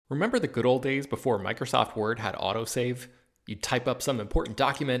Remember the good old days before Microsoft Word had autosave? You'd type up some important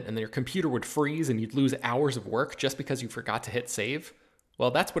document and then your computer would freeze and you'd lose hours of work just because you forgot to hit save?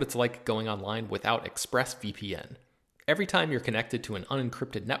 Well, that's what it's like going online without ExpressVPN. Every time you're connected to an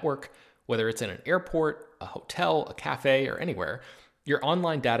unencrypted network, whether it's in an airport, a hotel, a cafe, or anywhere, your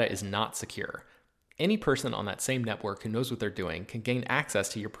online data is not secure. Any person on that same network who knows what they're doing can gain access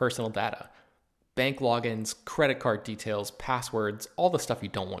to your personal data. Bank logins, credit card details, passwords, all the stuff you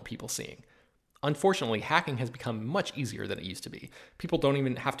don't want people seeing. Unfortunately, hacking has become much easier than it used to be. People don't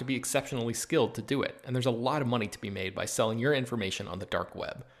even have to be exceptionally skilled to do it, and there's a lot of money to be made by selling your information on the dark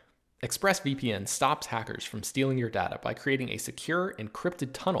web. ExpressVPN stops hackers from stealing your data by creating a secure, encrypted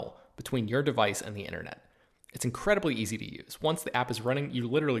tunnel between your device and the internet. It's incredibly easy to use. Once the app is running, you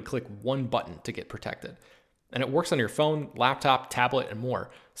literally click one button to get protected. And it works on your phone, laptop, tablet, and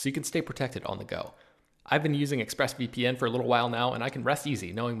more, so you can stay protected on the go. I've been using ExpressVPN for a little while now, and I can rest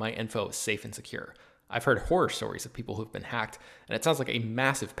easy knowing my info is safe and secure. I've heard horror stories of people who've been hacked, and it sounds like a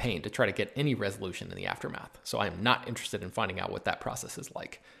massive pain to try to get any resolution in the aftermath, so I am not interested in finding out what that process is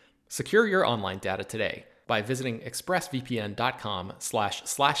like. Secure your online data today by visiting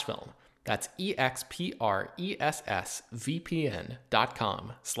expressvpn.com/film. That's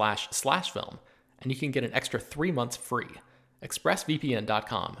expressvpn.com//film. And you can get an extra 3 months free.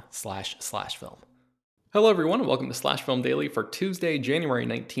 expressvpn.com//film. Hello everyone, and welcome to Slash Film Daily for Tuesday, January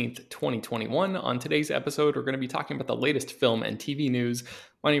 19th, 2021. On today's episode, we're going to be talking about the latest film and TV news.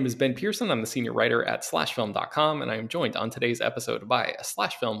 My name is Ben Pearson. I'm the senior writer at slashfilm.com, and I am joined on today's episode by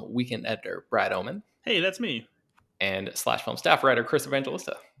Slash Film weekend editor Brad Oman. Hey, that's me. And Slash Film staff writer Chris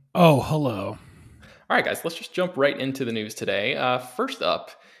Evangelista. Oh, hello. All right, guys, let's just jump right into the news today. First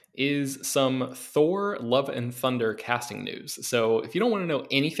up is some Thor Love and Thunder casting news. So if you don't want to know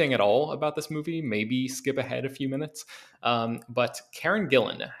anything at all about this movie, maybe skip ahead a few minutes. But Karen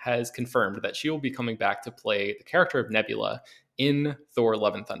Gillan has confirmed that she will be coming back to play the character of Nebula in Thor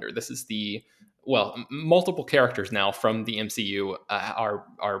Love and Thunder. This is multiple characters now from the MCU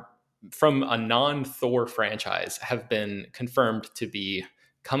are from a non-Thor franchise have been confirmed to be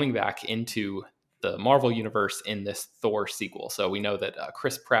coming back into the Marvel Universe in this Thor sequel. So we know that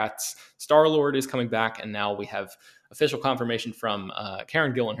Chris Pratt's Star-Lord is coming back, and now we have official confirmation from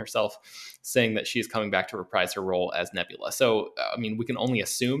Karen Gillan herself saying that she is coming back to reprise her role as Nebula. So, we can only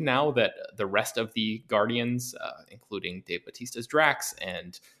assume now that the rest of the Guardians, including Dave Bautista's Drax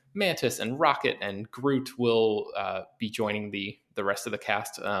and Mantis and Rocket and Groot, will be joining the rest of the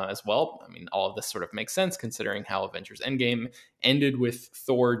cast as well. All of this sort of makes sense considering how Avengers Endgame ended with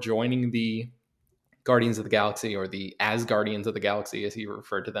Thor joining the Guardians of the Galaxy, or the Asgardians of the Galaxy, as he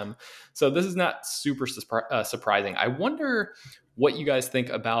referred to them. So this is not super surprising. I wonder what you guys think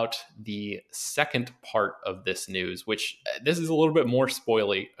about the second part of this news, which this is a little bit more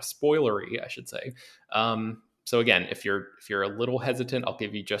spoilery, I should say. So again, if you're a little hesitant, I'll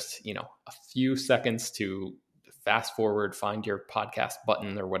give you just a few seconds to fast forward, find your podcast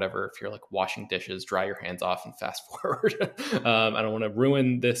button or whatever. If you're like washing dishes, dry your hands off and fast forward. I don't want to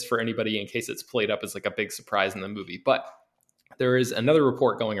ruin this for anybody in case it's played up as like a big surprise in the movie. But there is another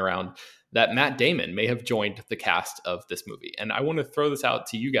report going around that Matt Damon may have joined the cast of this movie. And I want to throw this out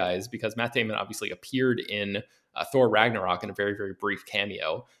to you guys because Matt Damon obviously appeared in Thor Ragnarok in a very, very brief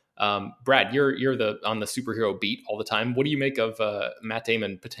cameo. Brad, you're on the superhero beat all the time. What do you make of Matt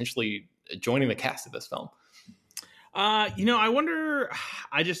Damon potentially joining the cast of this film? I wonder,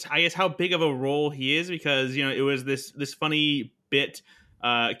 I guess how big of a role he is, because, it was this funny bit,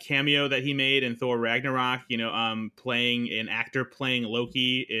 cameo that he made in Thor Ragnarok, playing an actor playing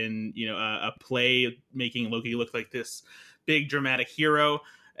Loki in, a play, making Loki look like this big dramatic hero.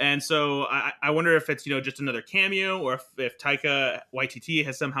 And so I wonder if it's, just another cameo, or if Taika Waititi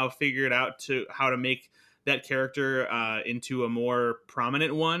has somehow figured out how to make that character into a more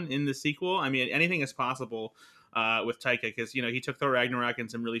prominent one in the sequel. Anything is possible with Taika, because he took Thor Ragnarok in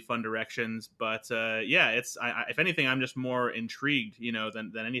some really fun directions. But if anything, I'm just more intrigued,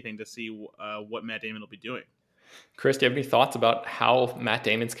 than anything, to see what Matt Damon will be doing. Chris, do you have any thoughts about how Matt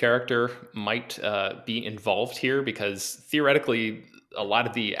Damon's character might be involved here? Because theoretically, a lot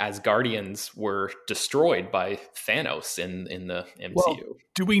of the Asgardians were destroyed by Thanos in the MCU. Well,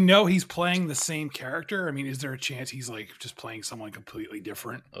 do we know he's playing the same character? Is there a chance he's like just playing someone completely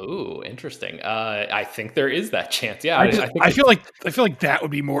different? Oh, interesting. I think there is that chance. Yeah, I feel like that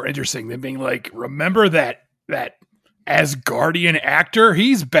would be more interesting than being like, remember that Asgardian actor?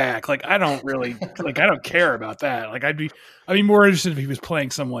 He's back. Like, I don't really I don't care about that. Like, I'd be more interested if he was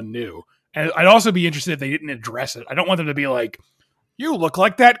playing someone new, and I'd also be interested if they didn't address it. I don't want them to be like, you look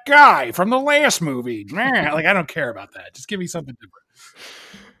like that guy from the last movie. Like, I don't care about that. Just give me something different.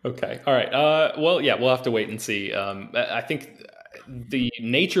 Okay. All right. Well, yeah, we'll have to wait and see. I think the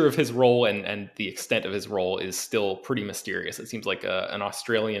nature of his role and the extent of his role is still pretty mysterious. It seems like an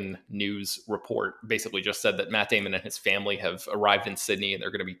Australian news report basically just said that Matt Damon and his family have arrived in Sydney and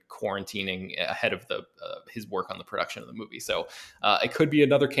they're going to be quarantining ahead of his work on the production of the movie. So it could be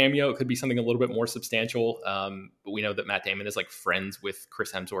another cameo. It could be something a little bit more substantial. But we know that Matt Damon is like friends with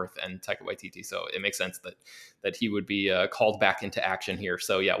Chris Hemsworth and Taika Waititi, so it makes sense that he would be called back into action here.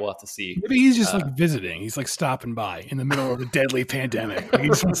 So yeah, we'll have to see. Maybe he's just like visiting. He's like stopping by in the middle of a deadly pandemic. Like, he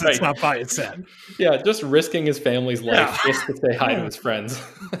just wants to stop by and set. Yeah, just risking his family's life just to say hi to his friends.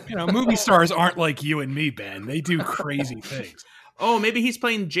 Movie stars aren't like you and me, Ben. They do crazy things. Oh, maybe he's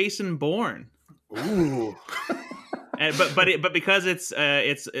playing Jason Bourne. Ooh. But because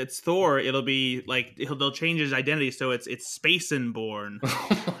it's Thor, it'll be like they'll change his identity, so it's Spacin' Bourne.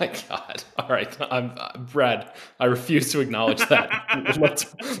 Oh my god! All right, I'm Brad. I refuse to acknowledge that.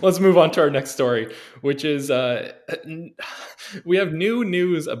 let's move on to our next story, which is we have new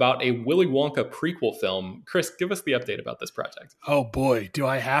news about a Willy Wonka prequel film. Chris, give us the update about this project. Oh boy, do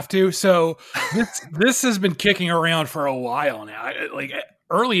I have to? So this has been kicking around for a while now.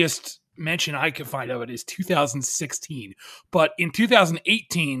 Earliest mention I could find of it is 2016, but in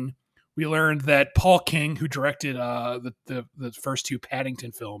 2018 we learned that Paul King, who directed the first two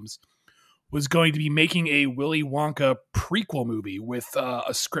Paddington films, was going to be making a Willy Wonka prequel movie with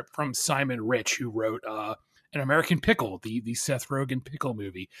a script from Simon Rich, who wrote An American Pickle, the Seth Rogen pickle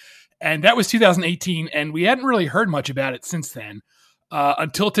movie. And that was 2018, and we hadn't really heard much about it since then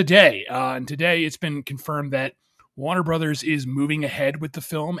until today. And today it's been confirmed that Warner Brothers is moving ahead with the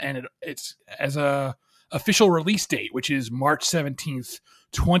film, and it's as a official release date, which is March 17th,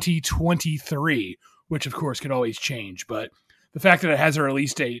 2023, which of course could always change. But the fact that it has a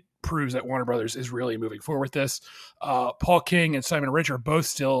release date proves that Warner Brothers is really moving forward with this. Paul King and Simon Rich are both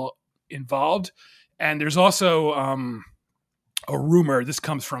still involved. And there's also a rumor, this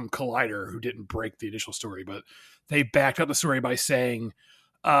comes from Collider, who didn't break the initial story, but they backed up the story by saying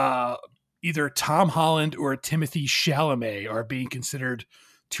either Tom Holland or Timothée Chalamet are being considered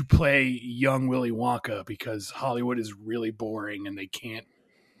to play young Willy Wonka because Hollywood is really boring and they can't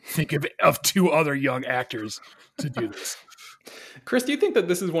think of two other young actors to do this. Chris, do you think that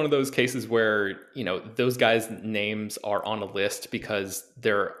this is one of those cases where, those guys' names are on a list because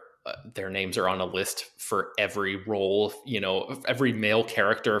their names are on a list for every role, every male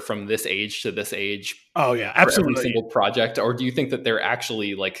character from this age to this age? Oh yeah, absolutely. For every single project? Or do you think that they're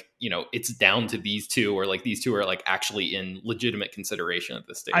actually it's down to these two, or like these two are like actually in legitimate consideration at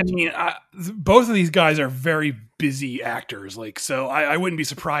this stage? I mean, both of these guys are very busy actors. So I wouldn't be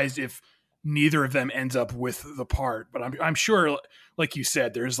surprised if neither of them ends up with the part, but I'm sure, like you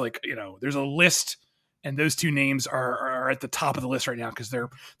said, there's there's a list. And those two names are at the top of the list right now because they're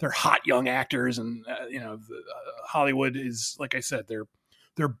hot young actors, and Hollywood is, like I said,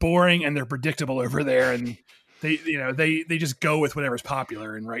 they're boring and they're predictable over there, and they just go with whatever's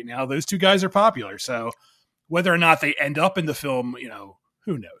popular. And right now, those two guys are popular. So whether or not they end up in the film,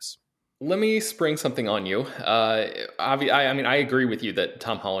 who knows? Let me spring something on you. I agree with you that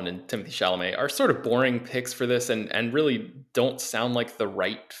Tom Holland and Timothée Chalamet are sort of boring picks for this and really don't sound like the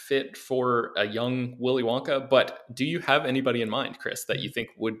right fit for a young Willy Wonka. But do you have anybody in mind, Chris, that you think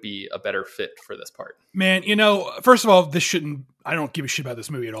would be a better fit for this part? Man, first of all, I don't give a shit about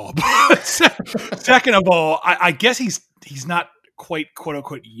this movie at all. Second of all, I guess he's not quite quote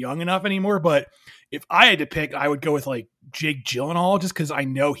unquote young enough anymore, but if I had to pick, I would go with like Jake Gyllenhaal, just because I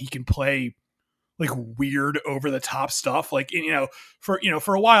know he can play like weird over the top stuff.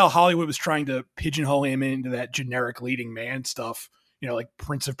 For a while, Hollywood was trying to pigeonhole him into that generic leading man stuff, like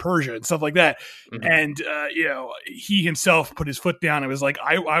Prince of Persia and stuff like that. Mm-hmm. And, he himself put his foot down and was like,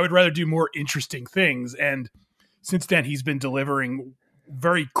 I would rather do more interesting things. And since then he's been delivering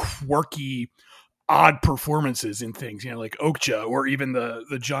very quirky, odd performances in things, like Okja, or even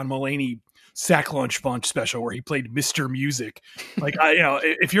the John Mulaney Sack Lunch Bunch special where he played Mr. Music.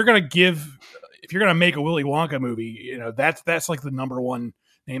 If you're gonna make a Willy Wonka movie, that's like the number one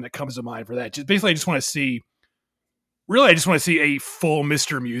name that comes to mind for that. I just want to see a full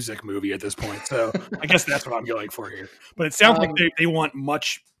Mr. Music movie at this point. So I guess that's what I'm going for here. But it sounds like they want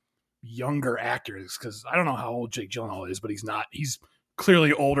much younger actors, because I don't know how old Jake Gyllenhaal is, but he's not. He's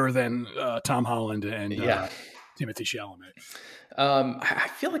clearly older than Tom Holland and Timothée Timothy Chalamet. I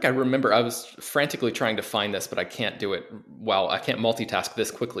feel like I remember I was frantically trying to find this, but I can't do it. Well, I can't multitask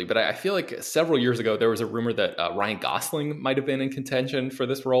this quickly, but I feel like several years ago, there was a rumor that Ryan Gosling might have been in contention for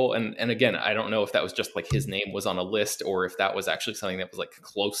this role. And again, I don't know if that was just like his name was on a list or if that was actually something that was like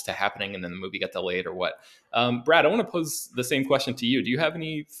close to happening and then the movie got delayed or what. Brad, I want to pose the same question to you. Do you have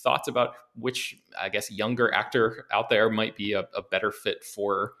any thoughts about which, I guess, younger actor out there might be a better fit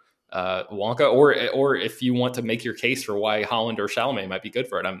for Wonka, or if you want to make your case for why Holland or Chalamet might be good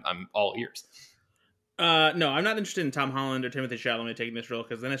for it, I'm all ears. No, I'm not interested in Tom Holland or Timothy Chalamet taking this role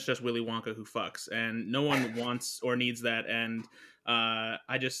because then it's just Willy Wonka who fucks, and no one wants or needs that. And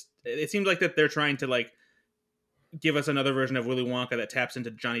it seems like that they're trying to like give us another version of Willy Wonka that taps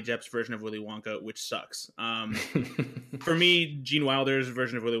into Johnny Depp's version of Willy Wonka, which sucks. For me, Gene Wilder's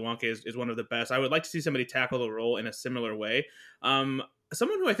version of Willy Wonka is one of the best. I would like to see somebody tackle the role in a similar way.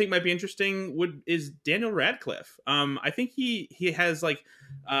 Someone who I think might be interesting is Daniel Radcliffe. I think he has like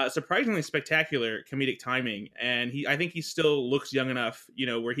surprisingly spectacular comedic timing, and I think he still looks young enough,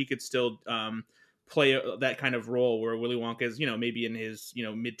 where he could still play that kind of role where Willy Wonka is, maybe in his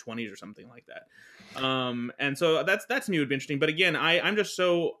mid-20s or something like that. And so that's me would be interesting. But again, I'm just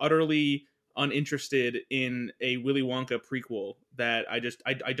so utterly uninterested in a Willy Wonka prequel that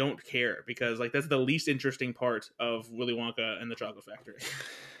I don't care, because like that's the least interesting part of Willy Wonka and the Chocolate Factory.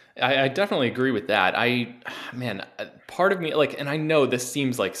 I definitely agree with that. Part of me, like, and I know this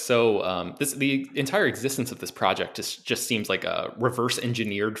seems like so, the entire existence of this project just seems like a reverse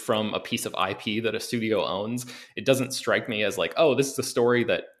engineered from a piece of IP that a studio owns. It doesn't strike me as like, oh, this is a story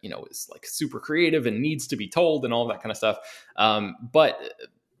that, is like super creative and needs to be told and all that kind of stuff. But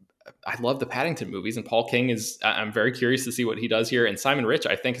I love the Paddington movies, and Paul King I'm very curious to see what he does here. And Simon Rich,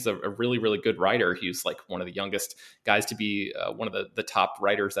 I think, is a really, really good writer. He's like one of the youngest guys to be one of the top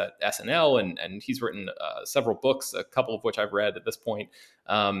writers at SNL. And he's written several books, a couple of which I've read at this point.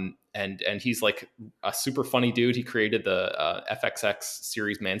 And he's like a super funny dude. He created the FXX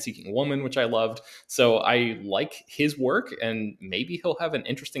series Man Seeking Woman, which I loved. So I like his work, and maybe he'll have an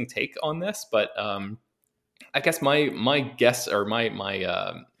interesting take on this. But I guess my guess or my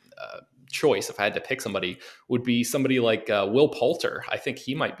choice, if I had to pick somebody, would be somebody like Will Poulter. I think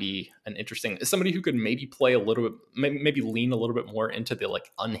he might be somebody who could maybe play a little bit, maybe lean a little bit more into the like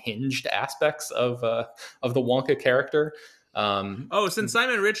unhinged aspects of the Wonka character. Since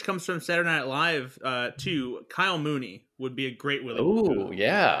Simon Rich comes from Saturday Night Live, too, Kyle Mooney would be a great Willy Wonka. Oh,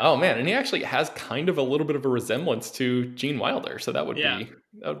 yeah. Oh, man. And he actually has kind of a little bit of a resemblance to Gene Wilder. So that would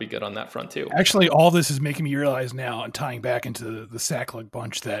be good on that front, too. Actually, all this is making me realize now, and tying back into the Sackler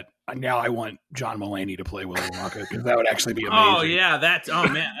bunch, that now I want John Mulaney to play Willy Wonka, because that would actually be amazing. Oh, yeah. That's a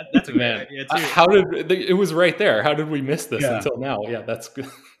good idea, too. It was right there. How did we miss this until now? Yeah, that's good.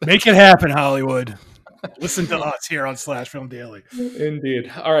 Make it happen, Hollywood. Listen to us here on Slash Film Daily.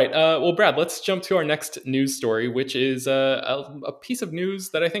 Indeed. All right. Well, Brad, let's jump to our next news story, which is a piece of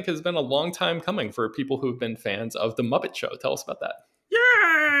news that I think has been a long time coming for people who've been fans of The Muppet Show. Tell us about that.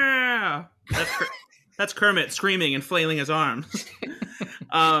 Yeah! That's Kermit screaming and flailing his arms.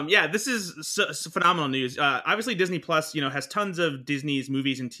 This is phenomenal news. Obviously, Disney Plus, has tons of Disney's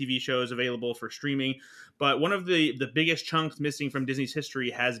movies and TV shows available for streaming. But one of the biggest chunks missing from Disney's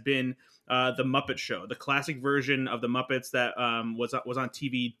history has been The Muppet Show, the classic version of The Muppets that was on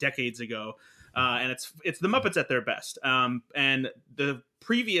TV decades ago. And it's The Muppets at their best. And the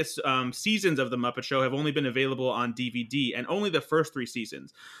previous seasons of The Muppet Show have only been available on DVD, and only the first 3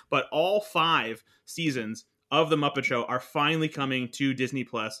 seasons. But all 5 seasons of The Muppet Show are finally coming to Disney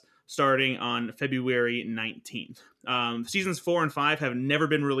Plus starting on February 19th. Seasons 4 and 5 have never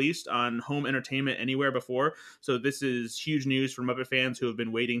been released on home entertainment anywhere before, so this is huge news for Muppet fans who have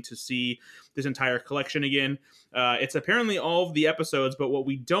been waiting to see this entire collection again. It's apparently all of the episodes, but what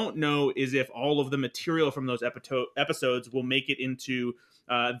we don't know is if all of the material from those episodes will make it into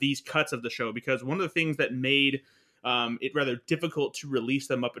these cuts of the show, because one of the things that made it rather difficult to release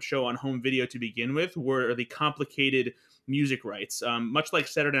the Muppet Show on home video to begin with were the complicated music rights. Much like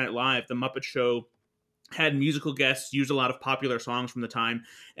Saturday Night Live, the Muppet Show had musical guests use a lot of popular songs from the time,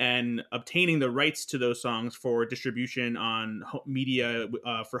 and obtaining the rights to those songs for distribution on media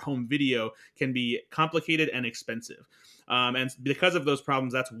for home video can be complicated and expensive. And because of those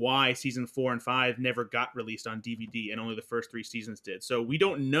problems, that's why season 4 and 5 never got released on DVD, and only the first 3 seasons did. So we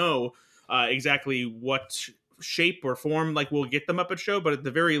don't know exactly what shape or form like we'll get the Muppet Show, but at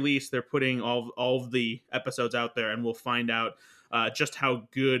the very least they're putting all of the episodes out there, and we'll find out just how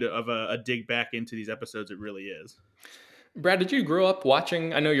good of a dig back into these episodes it really is. Brad, did you grow up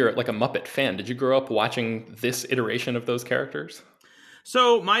watching, I know you're like a Muppet fan, did you grow up watching this iteration of those characters?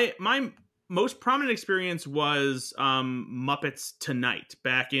 So my most prominent experience was Muppets Tonight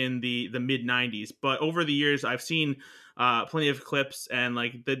back in the mid 90s, but over the years I've seen plenty of clips and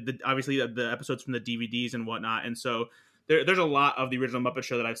like the obviously the episodes from the DVDs and whatnot, and so there's a lot of the original Muppet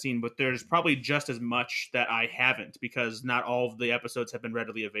Show that I've seen, but there's probably just as much that I haven't because not all of the episodes have been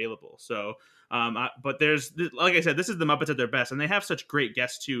readily available. So, but there's, like I said, this is the Muppets at their best, and they have such great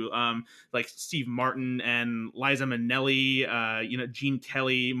guests too, like Steve Martin and Liza Minnelli, Gene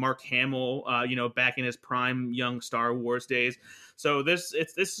Kelly, Mark Hamill, back in his prime young Star Wars days. So this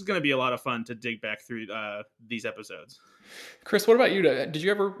is going to be a lot of fun to dig back through these episodes. Chris, what about you? Did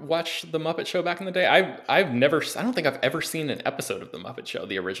you ever watch The Muppet Show back in the day? I don't think I've ever seen an episode of The Muppet Show,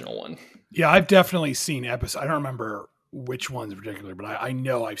 the original one. Yeah, I've definitely seen episodes. I don't remember which ones in particular, but I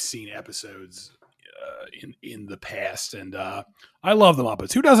know I've seen episodes in the past, and I love The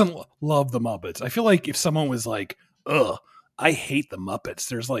Muppets. Who doesn't love The Muppets? I feel like if someone was like, ugh, I hate The Muppets,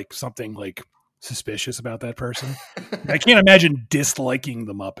 there's like something like suspicious about that person. I can't imagine disliking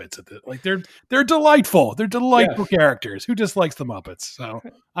the Muppets. They're delightful. They're delightful characters. Who dislikes the Muppets? So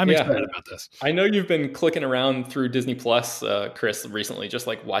I'm excited about this. I know you've been clicking around through Disney Plus, Chris, recently, just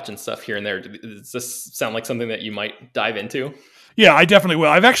like watching stuff here and there. Does this sound like something that you might dive into? Yeah, I definitely will.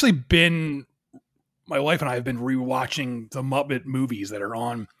 I've actually my wife and I have been rewatching the Muppet movies that are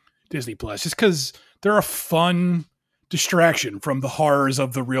on Disney Plus just because they're a fun distraction from the horrors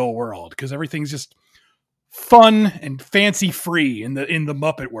of the real world, because everything's just fun and fancy free in the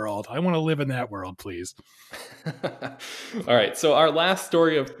Muppet world. I want to live in that world, please. All right, so our last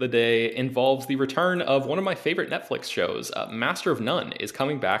story of the day involves the return of one of my favorite Netflix shows. Master of None is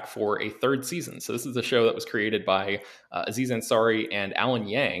coming back for a third season. So this is a show that was created by Aziz Ansari and Alan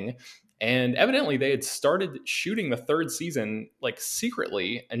Yang. And evidently they had started shooting the third season like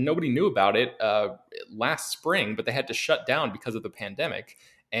secretly, and nobody knew about it last spring, but they had to shut down because of the pandemic.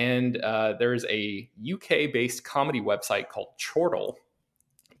 And there's a UK-based comedy website called Chortle.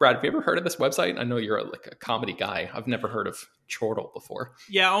 Brad, have you ever heard of this website? I know you're a comedy guy. I've never heard of Chortle before.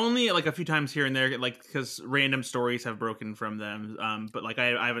 Yeah, only like a few times here and there, like because random stories have broken from them. But like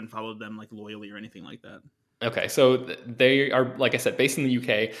I haven't followed them like loyally or anything like that. Okay, so they are, like I said, based in the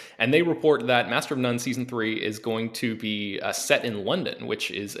UK, and they report that Master of None Season 3 is going to be set in London,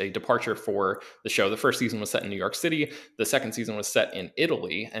 which is a departure for the show. The first season was set in New York City, the second season was set in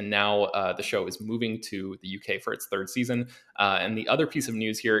Italy, and now the show is moving to the UK for its third season. And the other piece of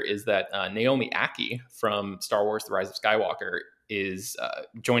news here is that Naomi Ackie from Star Wars The Rise of Skywalker is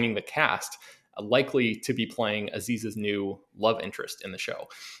joining the cast, likely to be playing Aziz's new love interest in the show.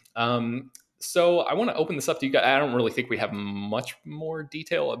 So I want to open this up to you guys. I don't really think we have much more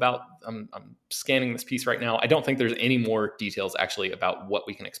detail about, I'm scanning this piece right now. I don't think there's any more details actually about what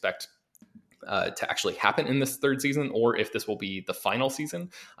we can expect to actually happen in this third season, or if this will be the final season.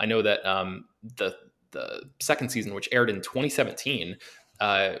 I know that the second season, which aired in 2017,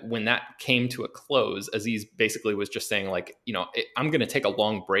 when that came to a close, Aziz basically was just saying like, I'm going to take a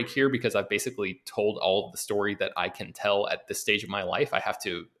long break here because I've basically told all of the story that I can tell at this stage of my life. I have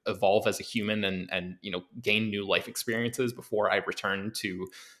to evolve as a human and gain new life experiences before I return to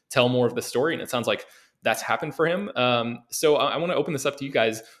tell more of the story. And it sounds like that's happened for him. So I want to open this up to you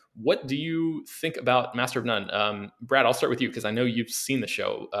guys. What do you think about Master of None? Brad, I'll start with you because I know you've seen the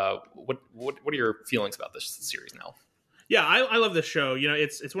show. What are your feelings about this series now? Yeah, I love this show.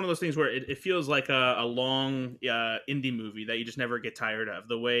 It's one of those things where it feels like a long indie movie that you just never get tired of.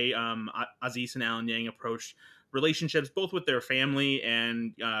 The way Aziz and Alan Yang approached relationships, both with their family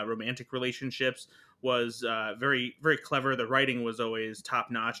and romantic relationships, was very, very clever. The writing was always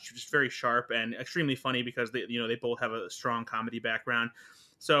top notch, just very sharp and extremely funny because they both have a strong comedy background.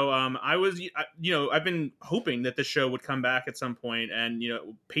 So I've been hoping that this show would come back at some point, and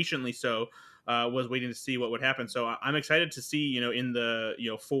patiently so. Was waiting to see what would happen. So I'm excited to see, in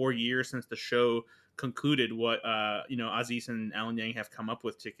the 4 years since the show concluded, what Aziz and Alan Yang have come up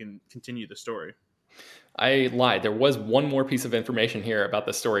with to continue the story. I lied. There was one more piece of information here about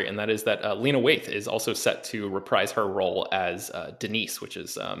the story, and that is that Lena Waithe is also set to reprise her role as Denise, which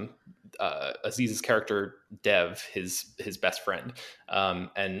is Aziz's character Dev, his best friend.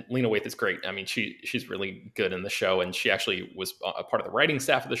 And Lena Waithe is great. I mean, she's really good in the show, and she actually was a part of the writing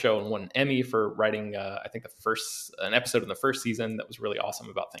staff of the show and won an Emmy for writing, I think, an episode in the first season that was really awesome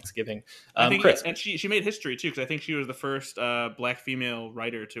about Thanksgiving. Chris. And she made history too, because I think she was the first Black female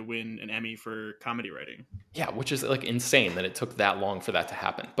writer to win an Emmy for comedy writing. Yeah, which is like insane that it took that long for that to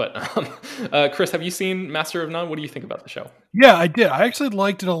happen. But Chris, have you seen Master of None? What do you think about the show? Yeah, I did. I actually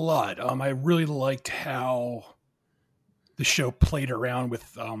liked it a lot. I really liked how the show played around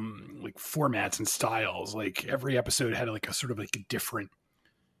with like formats and styles. Like every episode had like a sort of like a different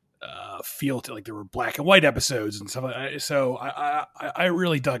feel to, like there were black and white episodes and stuff like that. So I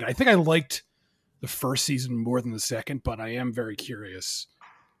really dug it. I think I liked the first season more than the second, but I am very curious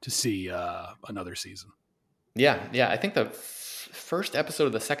to see another season. Yeah. I think the first episode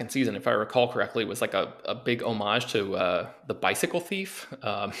of the second season, if I recall correctly, was like a big homage to The Bicycle Thief.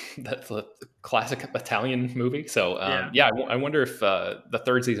 That's the classic Italian movie. So I wonder if the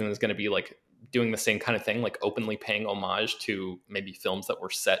third season is going to be like doing the same kind of thing, like openly paying homage to maybe films that were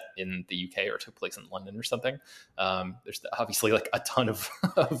set in the UK or took place in London or something. There's obviously like a ton of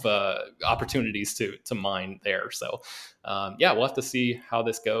opportunities to mine there. So we'll have to see how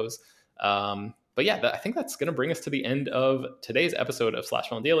this goes. But I think that's going to bring us to the end of today's episode of Slash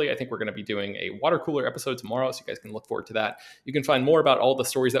Film Daily. I think we're going to be doing a water cooler episode tomorrow, so you guys can look forward to that. You can find more about all the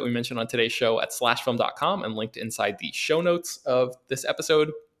stories that we mentioned on today's show at slashfilm.com and linked inside the show notes of this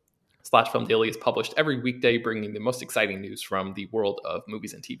episode. Slash Film Daily is published every weekday, bringing the most exciting news from the world of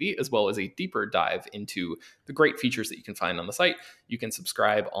movies and TV, as well as a deeper dive into the great features that you can find on the site. You can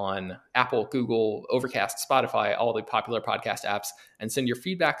subscribe on Apple, Google, Overcast, Spotify, all the popular podcast apps, and send your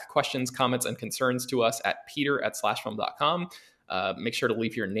feedback, questions, comments, and concerns to us at peter@slashfilm.com. Make sure to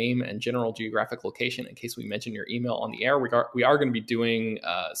leave your name and general geographic location in case we mention your email on the air. We are going to be doing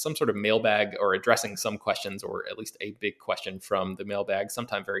some sort of mailbag or addressing some questions, or at least a big question from the mailbag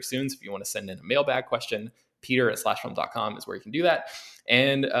sometime very soon. So if you want to send in a mailbag question, peter@slashfilm.com is where you can do that.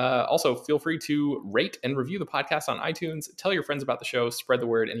 And also feel free to rate and review the podcast on iTunes. Tell your friends about the show. Spread the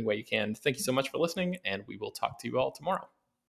word any way you can. Thank you so much for listening, and we will talk to you all tomorrow.